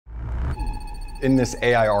In this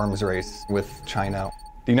AI arms race with China,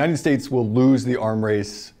 the United States will lose the arm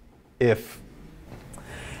race if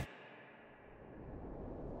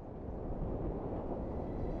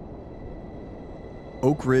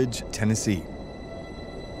Oak Ridge, Tennessee,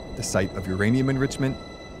 the site of uranium enrichment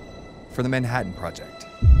for the Manhattan Project.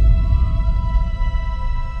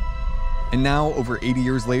 And now, over 80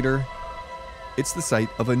 years later, it's the site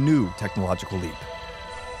of a new technological leap,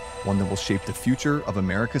 one that will shape the future of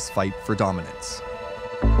America's fight for dominance.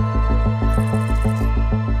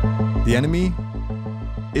 The enemy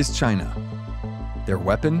is China. Their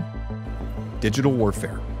weapon, digital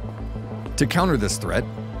warfare. To counter this threat,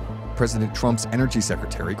 President Trump's Energy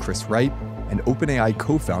Secretary, Chris Wright, and OpenAI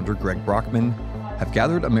co-founder Greg Brockman have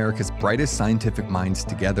gathered America's brightest scientific minds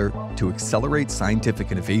together to accelerate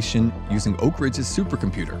scientific innovation using Oak Ridge's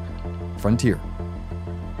supercomputer, Frontier.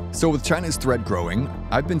 So with China's threat growing,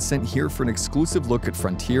 I've been sent here for an exclusive look at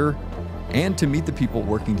Frontier and to meet the people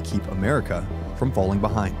working to keep America from falling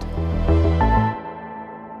behind.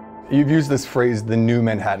 You've used this phrase, the new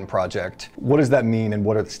Manhattan Project. What does that mean and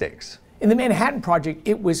what are the stakes? In the Manhattan Project,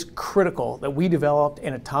 it was critical that we developed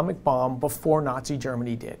an atomic bomb before Nazi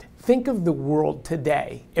Germany did. Think of the world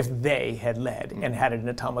today if they had led and had an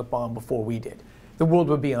atomic bomb before we did. The world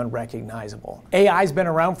would be unrecognizable. AI's been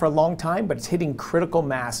around for a long time, but it's hitting critical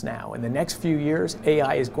mass now. In the next few years,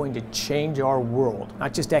 AI is going to change our world,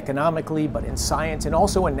 not just economically, but in science and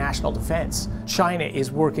also in national defense. China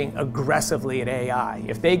is working aggressively at AI.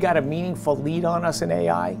 If they got a meaningful lead on us in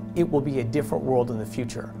AI, it will be a different world in the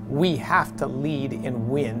future. We have to lead and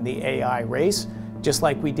win the AI race, just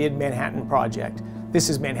like we did Manhattan Project. This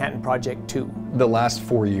is Manhattan Project 2. The last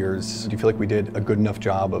 4 years, do you feel like we did a good enough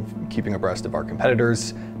job of keeping abreast of our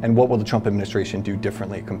competitors? And what will the Trump administration do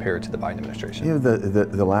differently compared to the Biden administration? You know,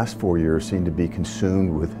 the last 4 years seem to be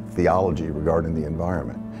consumed with theology regarding the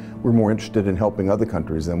environment. We're more interested in helping other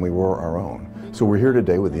countries than we were our own. So we're here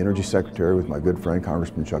today with the Energy Secretary, with my good friend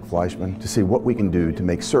Congressman Chuck Fleischmann, to see what we can do to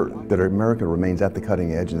make certain that America remains at the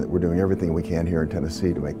cutting edge and that we're doing everything we can here in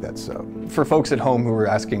Tennessee to make that so. For folks at home who are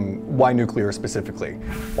asking why nuclear specifically,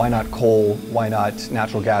 why not coal, why not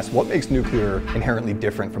natural gas, what makes nuclear inherently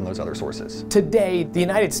different from those other sources? Today, the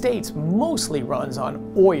United States mostly runs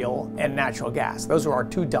on oil and natural gas. Those are our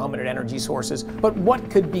two dominant energy sources. But what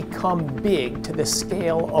could become big to the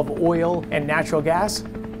scale of oil and natural gas?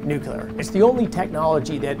 Nuclear. It's the only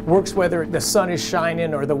technology that works whether the sun is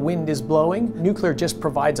shining or the wind is blowing. Nuclear just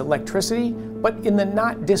provides electricity, but in the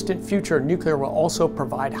not distant future, nuclear will also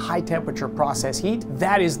provide high temperature process heat.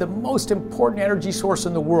 That is the most important energy source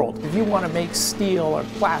in the world. If you want to make steel or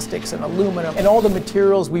plastics and aluminum and all the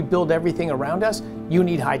materials we build everything around us, you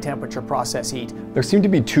need high temperature process heat. There seem to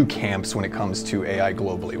be two camps when it comes to AI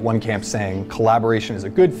globally. One camp saying collaboration is a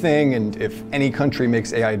good thing, and if any country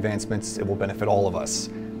makes AI advancements, it will benefit all of us.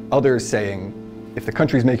 Others saying, if the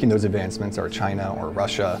countries making those advancements are China or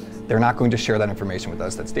Russia, they're not going to share that information with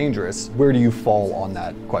us. That's dangerous. Where do you fall on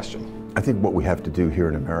that question? I think what we have to do here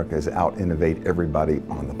in America is out-innovate everybody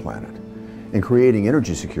on the planet. And creating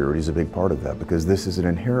energy security is a big part of that because this is an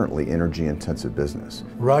inherently energy-intensive business.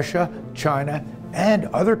 Russia, China, and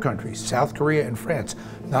other countries, South Korea and France.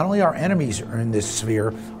 Not only our enemies are in this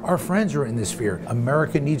sphere, our friends are in this sphere.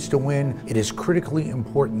 America needs to win. It is critically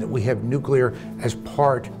important that we have nuclear as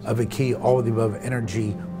part of a key all-of-the-above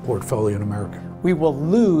energy portfolio in America. We will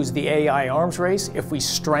lose the AI arms race if we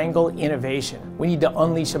strangle innovation. We need to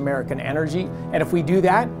unleash American energy, and if we do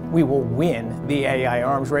that, we will win the AI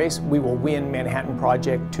arms race. We will win Manhattan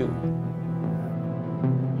Project 2.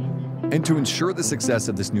 And to ensure the success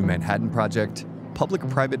of this new Manhattan Project,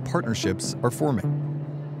 public-private partnerships are forming.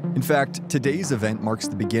 In fact, today's event marks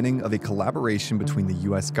the beginning of a collaboration between the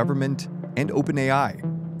US government and OpenAI,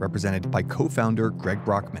 represented by co-founder Greg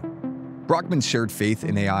Brockman. Brockman's shared faith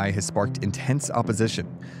in AI has sparked intense opposition,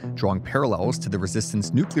 drawing parallels to the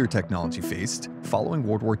resistance nuclear technology faced following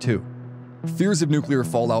World War II. Fears of nuclear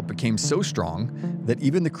fallout became so strong that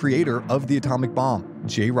even the creator of the atomic bomb,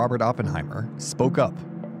 J. Robert Oppenheimer, spoke up,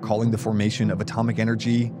 calling the formation of atomic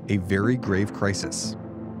energy a very grave crisis.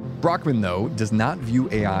 Brockman, though, does not view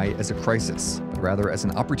AI as a crisis, but rather as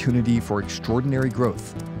an opportunity for extraordinary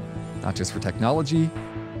growth, not just for technology,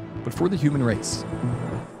 but for the human race.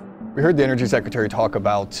 We heard the Energy Secretary talk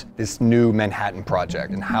about this new Manhattan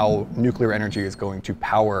Project and how nuclear energy is going to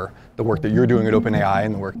power the work that you're doing at OpenAI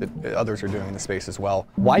and the work that others are doing in the space as well.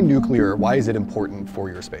 Why nuclear? Why is it important for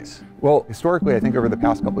your space? Well, historically, I think over the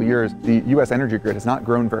past couple of years, the U.S. energy grid has not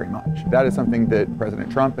grown very much. That is something that President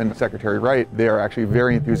Trump and Secretary Wright, they are actually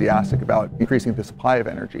very enthusiastic about increasing the supply of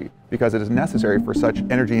energy because it is necessary for such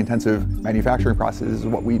energy-intensive manufacturing processes as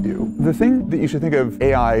what we do. The thing that you should think of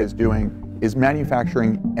AI as doing is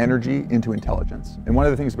manufacturing energy into intelligence. And one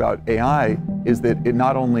of the things about AI is that it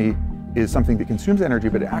not only is something that consumes energy,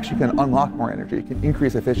 but it actually can unlock more energy. It can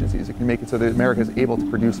increase efficiencies. It can make it so that America is able to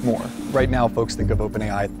produce more. Right now, folks think of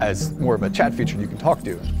OpenAI as more of a chat feature you can talk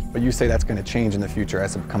to, but you say that's going to change in the future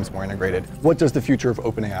as it becomes more integrated. What does the future of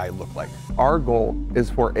OpenAI look like? Our goal is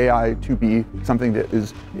for AI to be something that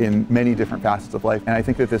is in many different facets of life, and I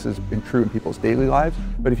think that this has been true in people's daily lives.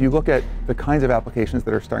 But if you look at the kinds of applications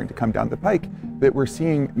that are starting to come down the pike, that we're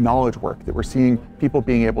seeing knowledge work, that we're seeing people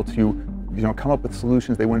being able to come up with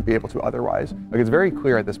solutions they wouldn't be able to otherwise. Like, it's very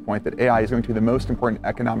clear at this point that AI is going to be the most important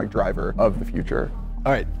economic driver of the future.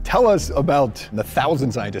 All right, tell us about the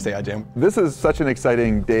 1,000 Scientists AI Jam. This is such an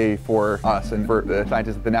exciting day for us and for the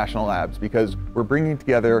scientists at the national labs, because we're bringing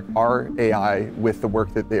together our AI with the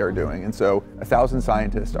work that they are doing. And so 1,000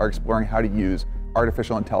 scientists are exploring how to use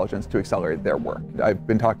artificial intelligence to accelerate their work. I've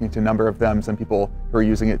been talking to a number of them, some people who are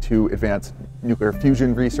using it to advance nuclear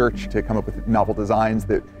fusion research, to come up with novel designs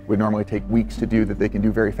that would normally take weeks to do that they can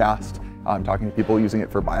do very fast. I'm talking to people using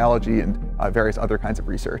it for biology and various other kinds of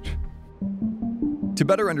research. To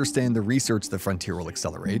better understand the research the frontier will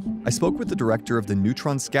accelerate, I spoke with the director of the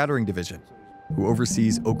Neutron Scattering Division, who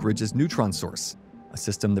oversees Oak Ridge's neutron source, a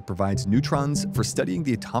system that provides neutrons for studying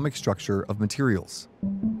the atomic structure of materials.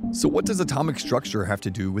 So what does atomic structure have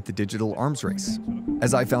to do with the digital arms race?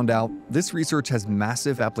 As I found out, this research has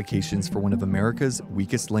massive applications for one of America's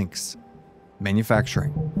weakest links: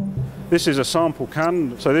 manufacturing. This is a sample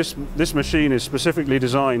can, so this machine is specifically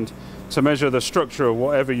designed to measure the structure of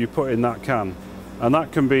whatever you put in that can. And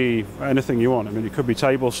that can be anything you want. I mean, it could be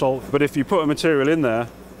table salt, but if you put a material in there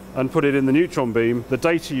and put it in the neutron beam, the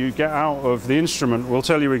data you get out of the instrument will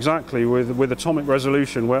tell you exactly with atomic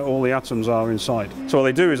resolution where all the atoms are inside. So what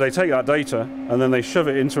they do is they take that data and then they shove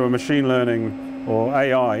it into a machine learning or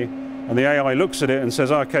AI, and the AI looks at it and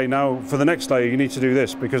says, okay, now for the next layer you need to do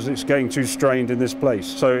this because it's getting too strained in this place.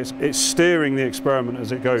 So it's steering the experiment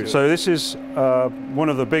as it goes. So this is one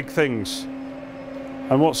of the big things.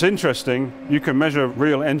 And what's interesting, you can measure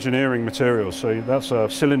real engineering materials. So that's a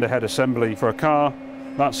cylinder head assembly for a car.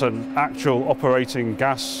 That's an actual operating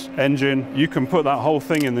gas engine. You can put that whole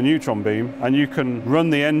thing in the neutron beam and you can run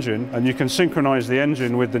the engine and you can synchronize the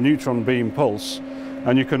engine with the neutron beam pulse,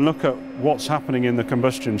 and you can look at what's happening in the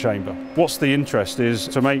combustion chamber. What's the interest is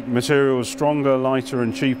to make materials stronger, lighter,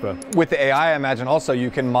 and cheaper. With the AI, I imagine also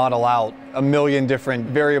you can model out a million different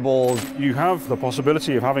variables. You have the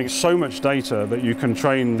possibility of having so much data that you can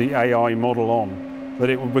train the AI model on, that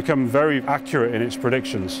it will become very accurate in its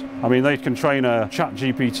predictions. I mean, they can train a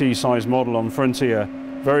ChatGPT-sized model on Frontier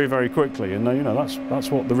very, very quickly, and that's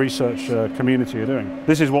what the research community are doing.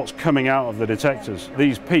 This is what's coming out of the detectors.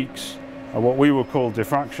 These peaks are what we would call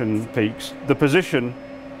diffraction peaks. The position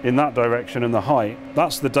in that direction and the height,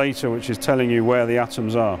 that's the data which is telling you where the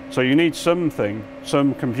atoms are. So you need something,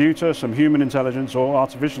 some computer, some human intelligence or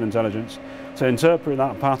artificial intelligence to interpret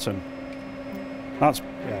that pattern.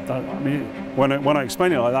 I mean, when I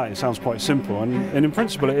explain it like that, it sounds quite simple, and in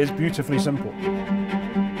principle it is beautifully simple.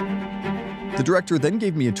 The director then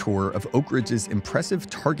gave me a tour of Oak Ridge's impressive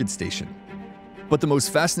target station. But the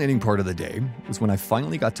most fascinating part of the day was when I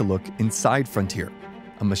finally got to look inside Frontier,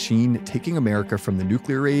 a machine taking America from the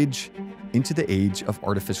nuclear age into the age of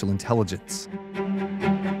artificial intelligence.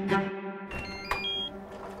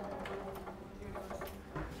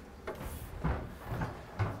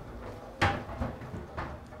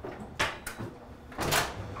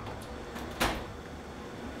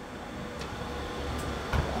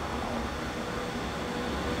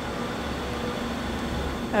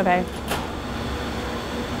 Okay.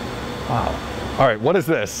 Wow. All right, what is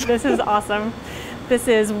this? This is awesome. This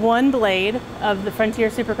is one blade of the Frontier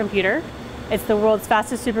supercomputer. It's the world's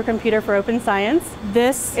fastest supercomputer for open science.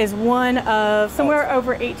 This is one of somewhere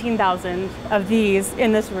over 18,000 of these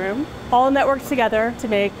in this room, all networked together to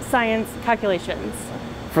make science calculations.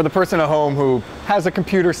 For the person at home who has a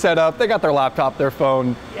computer set up, they got their laptop, their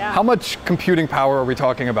phone. Yeah. How much computing power are we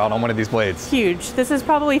talking about on one of these blades? Huge. This is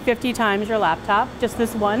probably 50 times your laptop, just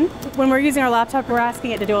this one. When we're using our laptop, we're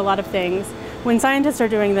asking it to do a lot of things. When scientists are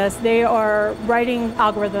doing this, they are writing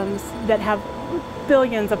algorithms that have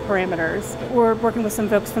billions of parameters. We're working with some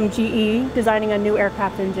folks from GE designing a new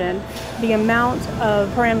aircraft engine. The amount of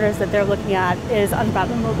parameters that they're looking at is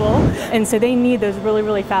unfathomable. And so they need those really,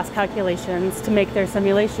 really fast calculations to make their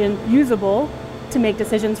simulation usable to make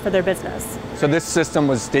decisions for their business. So this system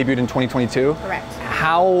was debuted in 2022? Correct.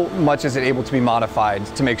 How much is it able to be modified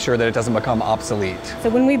to make sure that it doesn't become obsolete? So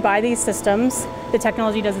when we buy these systems, the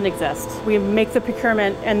technology doesn't exist. We make the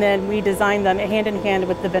procurement and then we design them hand in hand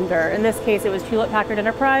with the vendor. In this case, it was Hewlett-Packard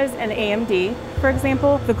Enterprise and AMD. For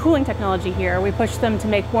example, the cooling technology here, we push them to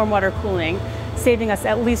make warm water cooling, saving us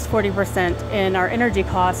at least 40% in our energy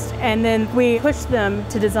costs. And then we push them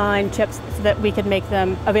to design chips so that we could make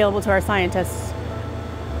them available to our scientists.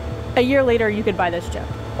 A year later, you could buy this chip.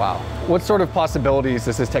 Wow. What sort of possibilities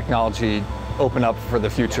does this technology open up for the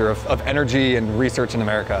future of energy and research in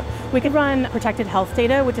America? We could run protected health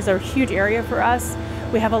data, which is a huge area for us.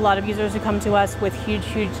 We have a lot of users who come to us with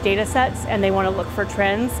huge data sets and they want to look for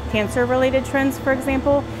trends, cancer-related trends, for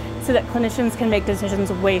example, so that clinicians can make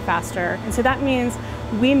decisions way faster. And so that means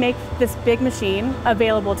we make this big machine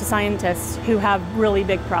available to scientists who have really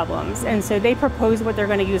big problems. And so they propose what they're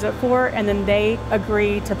going to use it for, and then they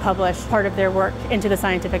agree to publish part of their work into the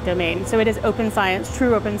scientific domain. So it is open science,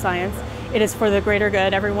 true open science. It is for the greater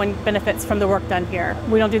good. Everyone benefits from the work done here.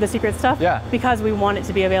 We don't do the secret stuff because we want it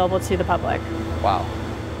to be available to the public. Wow.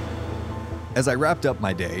 As I wrapped up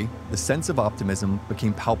my day, the sense of optimism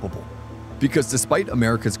became palpable. Because despite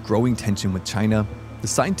America's growing tension with China, the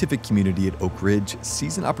scientific community at Oak Ridge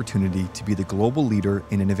sees an opportunity to be the global leader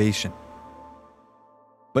in innovation.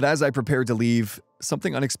 But as I prepared to leave,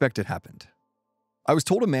 something unexpected happened. I was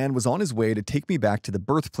told a man was on his way to take me back to the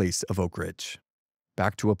birthplace of Oak Ridge,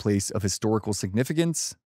 back to a place of historical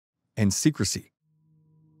significance and secrecy.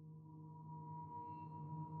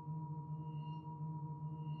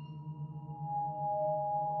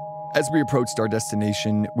 As we approached our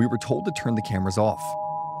destination, we were told to turn the cameras off.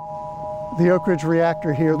 The Oak Ridge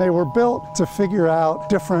reactor here, they were built to figure out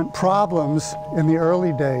different problems in the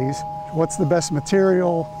early days. What's the best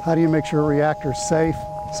material? How do you make sure a reactor's safe?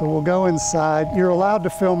 So we'll go inside. You're allowed to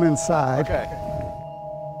film inside. Okay.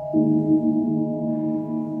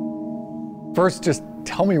 First, just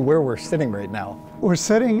tell me where we're sitting right now. We're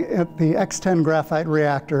sitting at the X-10 graphite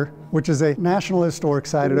reactor, which is a National Historic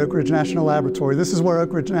Site at Oak Ridge National Laboratory. This is where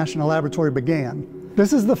Oak Ridge National Laboratory began.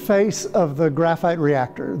 This is the face of the graphite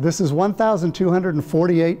reactor. This is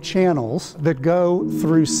 1,248 channels that go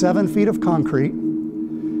through 7 feet of concrete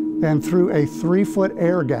and through a 3-foot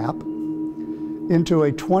air gap into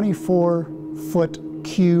a 24-foot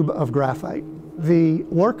cube of graphite. The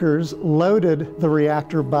workers loaded the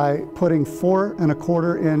reactor by putting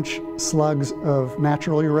 4¼ inch slugs of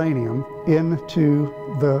natural uranium into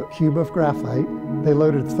the cube of graphite. They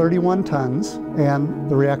loaded 31 tons and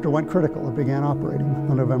the reactor went critical. It began operating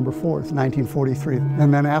on November 4th, 1943.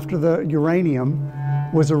 And then after the uranium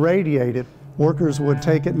was irradiated, workers would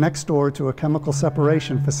take it next door to a chemical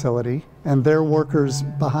separation facility, and their workers,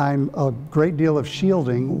 behind a great deal of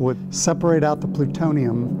shielding, would separate out the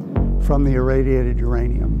plutonium from the irradiated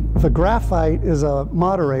uranium. The graphite is a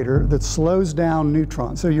moderator that slows down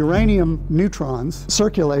neutrons. So uranium neutrons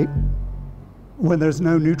circulate when there's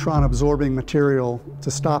no neutron absorbing material to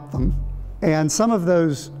stop them. And some of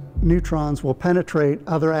those neutrons will penetrate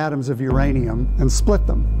other atoms of uranium and split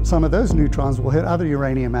them. Some of those neutrons will hit other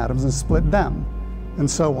uranium atoms and split them, and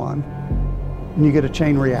so on. And you get a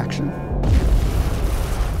chain reaction.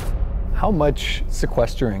 How much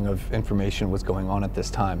sequestering of information was going on at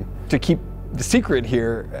this time? To keep the secret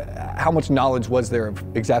here, how much knowledge was there of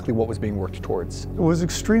exactly what was being worked towards? It was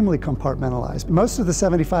extremely compartmentalized. Most of the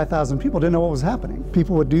 75,000 people didn't know what was happening.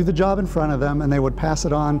 People would do the job in front of them and they would pass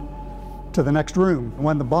it on to the next room.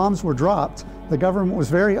 When the bombs were dropped, the government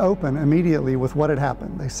was very open immediately with what had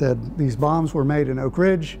happened. They said these bombs were made in Oak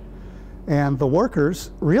Ridge, and the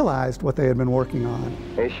workers realized what they had been working on.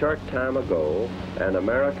 A short time ago, an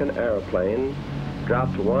American airplane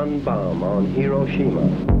dropped one bomb on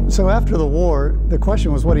Hiroshima. So after the war, the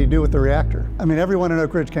question was, what do you do with the reactor? I mean, everyone in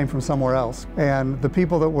Oak Ridge came from somewhere else, and the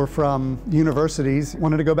people that were from universities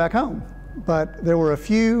wanted to go back home. But there were a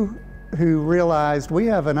few who realized we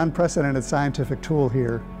have an unprecedented scientific tool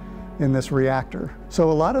here in this reactor. So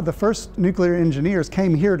a lot of the first nuclear engineers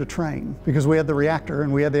came here to train because we had the reactor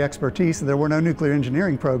and we had the expertise. There were no nuclear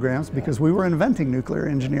engineering programs because we were inventing nuclear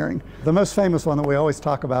engineering. The most famous one that we always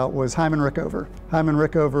talk about was Hyman Rickover. Hyman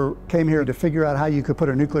Rickover came here to figure out how you could put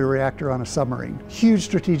a nuclear reactor on a submarine. Huge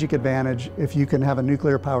strategic advantage if you can have a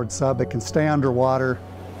nuclear powered sub that can stay underwater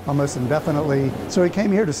almost indefinitely. So he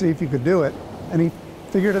came here to see if he could do it, and he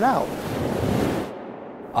figured it out.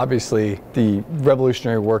 Obviously, the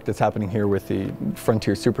revolutionary work that's happening here with the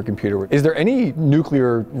Frontier supercomputer. Is there any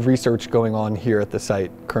nuclear research going on here at the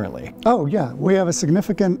site currently? Oh yeah, we have a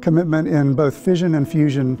significant commitment in both fission and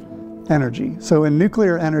fusion energy. So in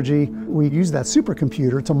nuclear energy, we use that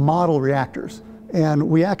supercomputer to model reactors. And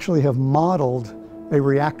we actually have modeled a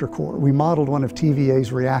reactor core. We modeled one of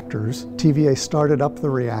TVA's reactors. TVA started up the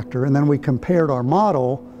reactor, and then we compared our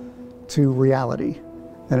model to reality,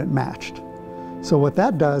 and it matched. So what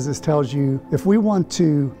that does is tells you, if we want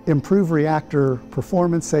to improve reactor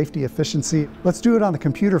performance, safety, efficiency, let's do it on the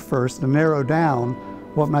computer first and narrow down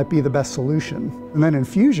what might be the best solution. And then in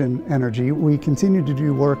fusion energy, we continue to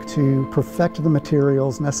do work to perfect the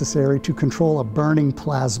materials necessary to control a burning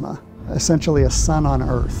plasma, essentially a sun on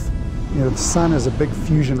Earth. You know, the sun is a big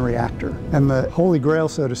fusion reactor, and the holy grail,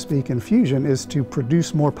 so to speak, in fusion is to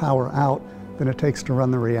produce more power out than it takes to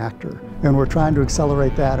run the reactor. And we're trying to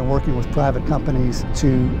accelerate that and working with private companies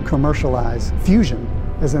to commercialize fusion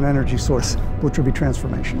as an energy source, which would be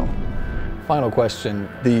transformational. Final question,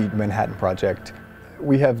 the Manhattan Project.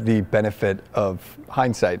 We have the benefit of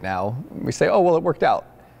hindsight now. We say, oh, well, it worked out.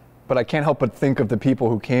 But I can't help but think of the people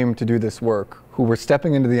who came to do this work, who were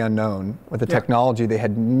stepping into the unknown with a technology they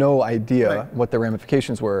had no idea what the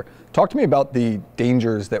ramifications were. Talk to me about the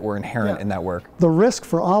dangers that were inherent in that work. The risk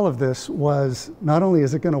for all of this was not only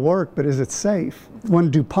is it going to work, but is it safe? When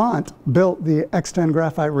DuPont built the X10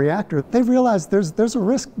 graphite reactor, they realized there's a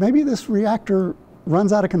risk. Maybe this reactor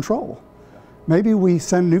runs out of control. Maybe we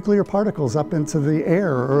send nuclear particles up into the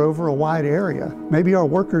air or over a wide area. Maybe our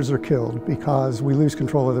workers are killed because we lose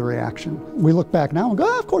control of the reaction. We look back now and go,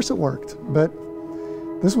 oh, of course it worked. But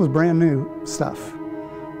this was brand new stuff.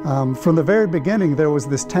 From the very beginning, there was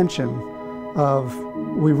this tension of,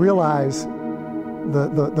 we realize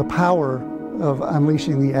the power of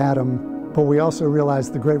unleashing the atom, but we also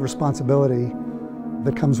realize the great responsibility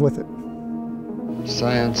that comes with it.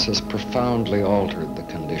 Science has profoundly altered the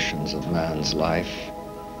conditions of man's life,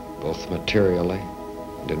 both materially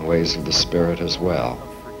and in ways of the spirit as well.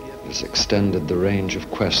 It has extended the range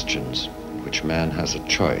of questions in which man has a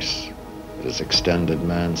choice. It has extended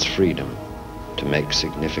man's freedom to make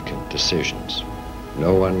significant decisions.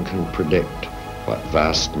 No one can predict what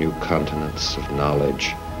vast new continents of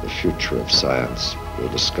knowledge the future of science will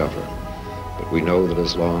discover. But we know that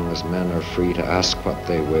as long as men are free to ask what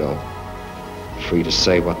they will, free to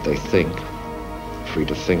say what they think, free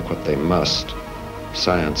to think what they must,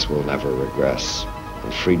 science will never regress,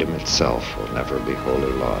 and freedom itself will never be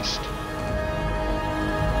wholly lost.